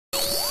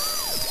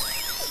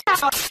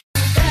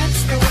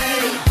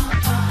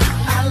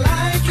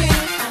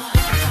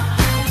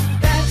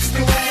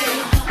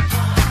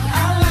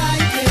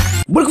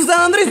Bueno, ¿cómo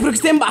están, Andrés? Espero que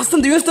estén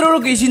bastante bien. Estoy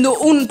lo que diciendo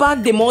un pack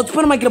de mods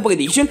para Minecraft Pocket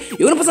Edition.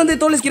 Y bueno, pues antes de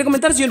todo les quiero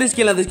comentar, señores,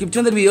 que en la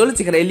descripción del video les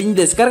dejaré el link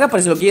de descarga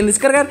para si lo quieren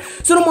descargar.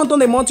 Son un montón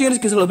de mods, señores,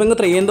 que se los vengo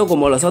trayendo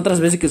como las otras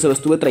veces que se los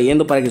estuve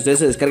trayendo para que ustedes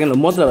se descarguen los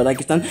mods. La verdad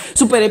que están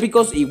súper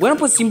épicos. Y bueno,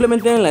 pues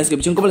simplemente en la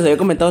descripción, como les había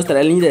comentado,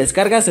 estará el link de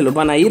descarga. Se los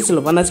van a ir, se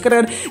los van a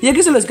descargar. Y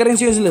aquí se lo descarguen,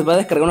 señores, se les va a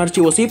descargar un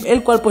archivo zip,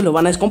 el cual pues lo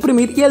van a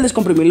descomprimir. Y al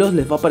descomprimirlos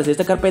les va a aparecer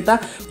esta carpeta.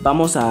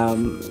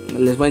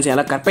 Les voy a enseñar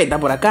la carpeta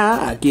por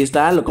acá. Aquí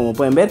está, como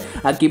pueden ver.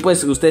 Aquí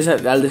pues ustedes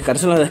al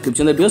descargarse en la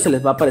descripción del video se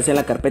les va a aparecer en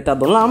la carpeta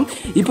download.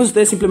 Y pues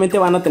ustedes simplemente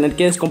van a tener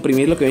que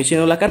descomprimir lo que viene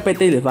siendo la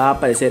carpeta. Y les va a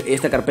aparecer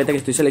esta carpeta que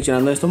estoy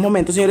seleccionando en estos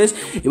momentos, señores.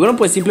 Y bueno,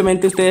 pues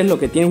simplemente ustedes lo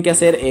que tienen que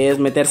hacer es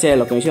meterse a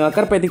lo que viene siendo la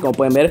carpeta. Y como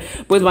pueden ver,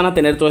 pues van a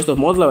tener todos estos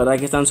mods. La verdad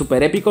que están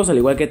súper épicos. Al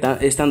igual que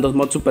están dos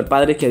mods súper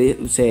padres,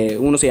 que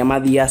uno se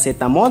llama DAZ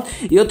mod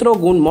y otro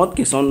Gun mod,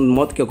 que son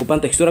mods que ocupan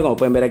textura. Como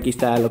pueden ver, aquí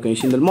está lo que viene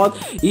siendo el mod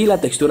y la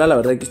textura. La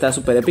verdad que está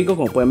súper épico,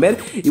 como pueden ver.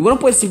 Y bueno,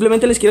 pues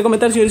simplemente les quiero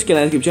comentar, señores, que en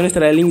la descripción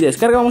estará el link de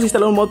descarga. Vamos a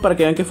instalar un mod para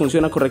que vean que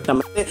funciona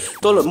correctamente.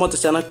 Todos los mods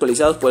están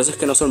actualizados, por eso es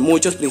que no son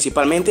muchos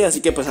principalmente.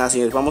 Así que pues nada,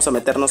 señores, vamos a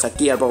meternos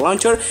aquí al ROBUX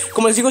Launcher.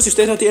 Como les digo, si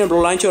ustedes no tienen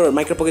ROBUX Launcher o el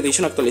Minecraft Pocket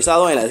Edition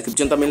actualizado, en la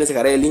descripción también les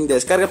dejaré el link de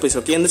descarga. Pues si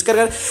lo quieren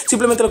descargar,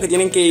 simplemente lo que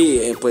tienen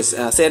que pues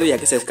hacer, ya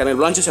que se descarga el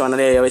Launcher, se van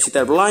a ir a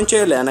visitar el ROBUX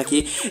Launcher, le dan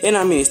aquí en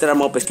administrar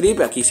mob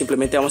script. Aquí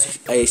simplemente vamos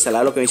a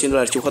instalar lo que viene siendo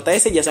el archivo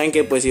JS. Ya saben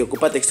que pues si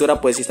ocupa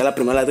textura, pues instala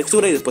primero la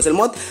textura y después el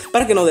mod,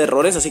 para que no dé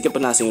errores. Así que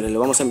pues nada, señores,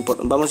 vamos a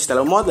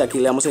instalar un mod. Aquí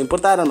le damos a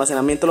importar,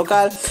 almacenamiento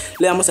local,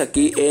 le damos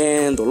aquí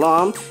en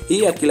download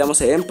y aquí le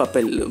damos en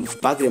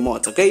pack de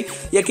mods, ok.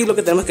 Y aquí lo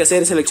que tenemos que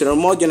hacer es seleccionar un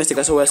mod. Yo en este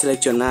caso voy a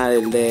seleccionar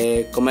el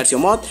de comercio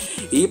mod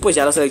y pues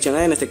ya lo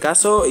seleccioné en este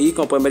caso. Y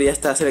como pueden ver, ya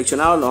está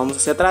seleccionado. Lo vamos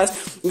hacia atrás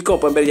y como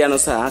pueden ver, ya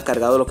nos ha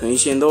cargado lo que viene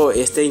siendo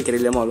este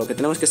increíble mod. Lo que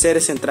tenemos que hacer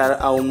es entrar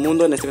a un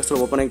mundo. En este caso lo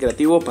voy a poner en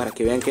creativo para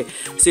que vean que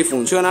sí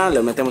funciona.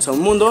 Le metemos a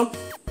un mundo.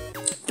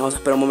 Vamos a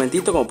esperar un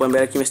momentito. Como pueden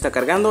ver, aquí me está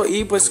cargando.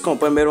 Y pues como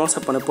pueden ver, vamos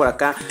a poner por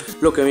acá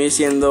lo que viene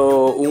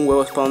siendo un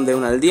huevo spawn de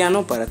un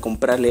aldeano para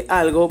comprarle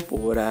algo.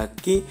 Por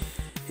aquí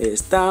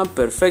está,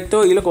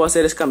 perfecto. Y lo que voy a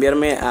hacer es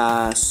cambiarme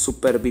a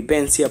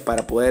supervivencia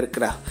para poder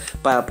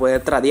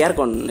tradear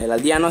con el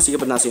aldeano. Así que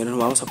pues nada, señores,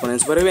 nos vamos a poner en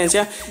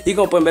supervivencia. Y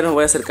como pueden ver, me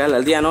voy a acercar al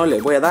aldeano, le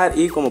voy a dar.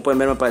 Y como pueden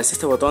ver, me aparece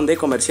este botón de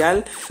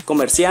comerciar.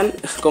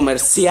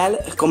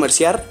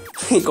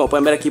 Y como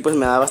pueden ver, aquí pues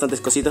me da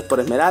bastantes cositas por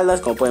esmeraldas.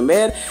 Como pueden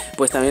ver,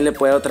 pues también le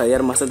puedo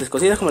tradear bastantes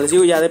cositas. Como les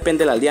digo, ya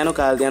depende del aldeano.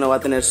 Cada aldeano va a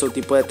tener su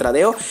tipo de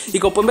tradeo. Y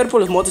como pueden ver,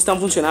 pues los mods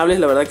están funcionables.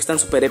 La verdad que están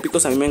súper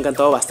épicos, a mí me ha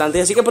encantado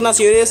bastante. Así que pues nada,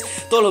 señores,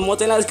 todos los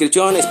mods en la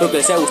descripción. Espero que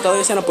les haya gustado.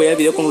 Ya sean apoyar el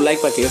video con un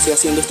like para que yo siga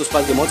haciendo estos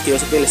packs de mods que yo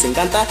sé que les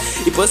encanta.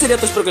 Y pues sería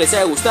todo, espero que les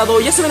haya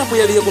gustado. Ya saben,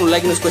 apoyar el video con un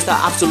like, no les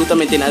cuesta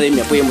absolutamente nada y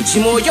me apoya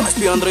muchísimo. Yo me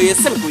despido, Android,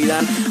 se me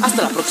cuidan.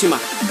 Hasta la próxima,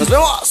 nos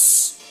vemos.